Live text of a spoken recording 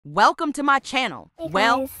Welcome to my channel. Hey guys,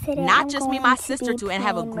 well, today not I'm just me, going my to sister be too, and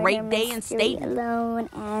have a playing great Murder day in Mystery state. alone,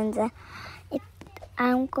 and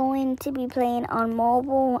I'm going to be playing on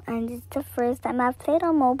mobile, and it's the first time I've played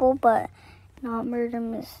on mobile, but not Murder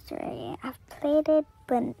Mystery. I've played it,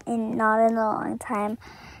 but not in a long time.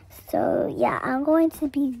 So yeah, I'm going to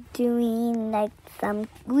be doing like some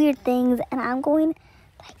weird things, and I'm going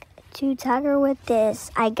to tag her with this,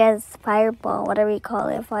 I guess, fireball, whatever you call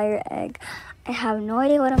it, fire egg. I have no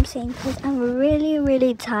idea what I'm saying because I'm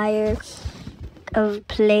really tired of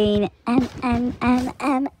playing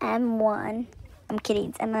mmmmm1. I'm kidding,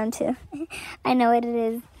 it's mm2. I know what it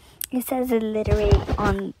is. It says it literally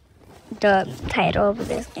on the title of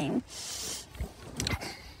this game.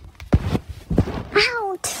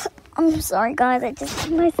 Ouch! I'm sorry guys, I just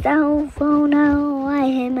hit my cell phone out.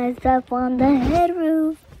 I hit myself on the head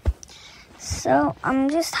roof. So I'm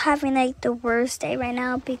just having like the worst day right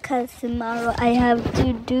now because tomorrow I have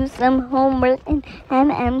to do some homework in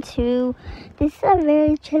MM2. This is a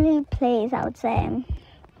very chilly place, I would say.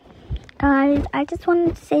 Guys, I just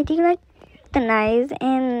wanted to say, do you like the knives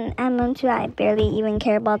in MM2? I barely even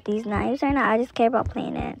care about these knives right now. I just care about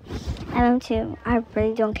playing it. MM2, I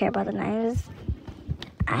really don't care about the knives.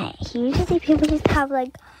 I usually people just have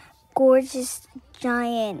like gorgeous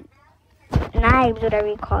giant knives, whatever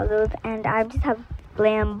you call those, and I just have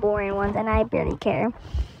bland, boring ones, and I barely care,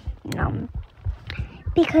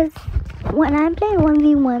 because when I'm playing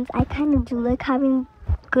 1v1s, I kind of do like having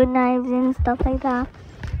good knives and stuff like that,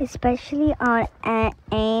 especially on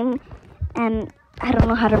aim, and I don't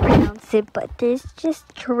know how to pronounce it, but there's just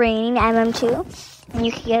training MM2, and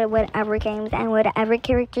you can get whatever games and whatever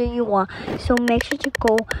character you want, so make sure to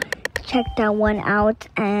go check that one out,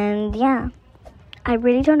 and yeah. I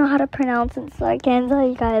really don't know how to pronounce it, so I can't tell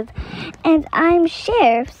you guys. And I'm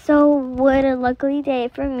Sheriff, so what a lucky day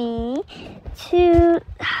for me to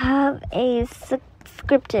have a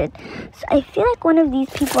scripted. So I feel like one of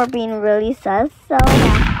these people are being really sus, so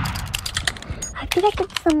yeah. I feel like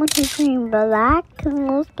it's someone who's wearing black, because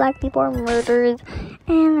most black people are murderers.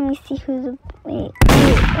 And let me see who's... Wait,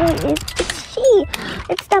 it's she!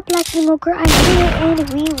 It's that black emo girl. I did it and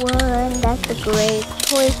we won. That's a great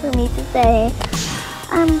choice for me to say.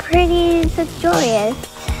 I'm pretty joyous.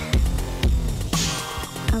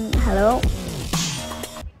 Hello?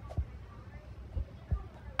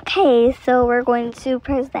 Okay, so we're going to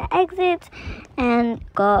press the exit and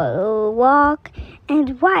go walk.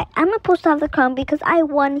 And why? I'm supposed to have the crown because I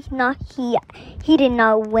won, not he. He did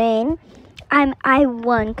not win. I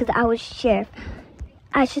won because I was sheriff.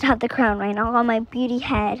 I should have the crown right now on my beauty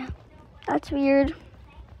head. That's weird.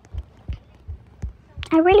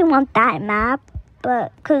 I really want that map.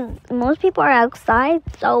 But because most people are outside,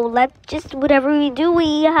 so let's just, whatever we do,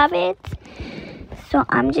 we have it. So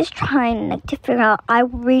I'm just trying to figure out, I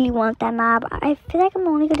really want that map. I feel like I'm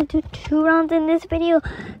only going to do 2 rounds in this video,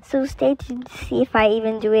 so stay tuned to see if I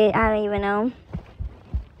even do it. I don't even know.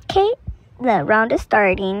 Okay, the round is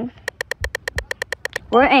starting.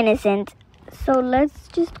 We're innocent, so let's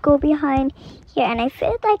just go behind here. And I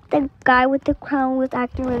feel like the guy with the crown was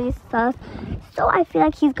acting really sus, so I feel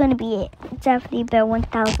like he's gonna be it. Definitely bet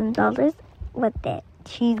 $1,000 with it.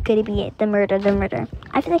 She's gonna be it. The murder.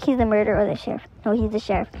 I feel like he's the murderer or the sheriff. No, he's the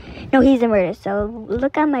sheriff. No, he's the murderer. So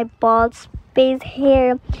look at my bald space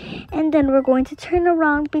hair. And then we're going to turn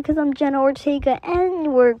around because I'm Jenna Ortega.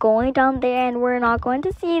 And we're going down there and we're not going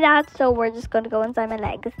to see that. So we're just gonna go inside my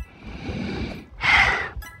legs.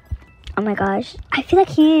 Oh my gosh. I feel like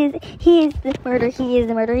he is the murderer. He is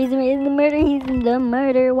the murderer. He's the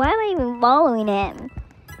murderer. Why am I even following him?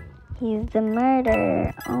 He's the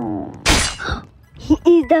murderer. Oh. He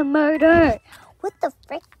is the murderer. What the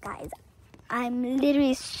frick, guys? I'm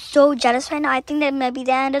literally so jealous right now. I think that might be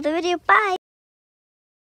the end of the video. Bye.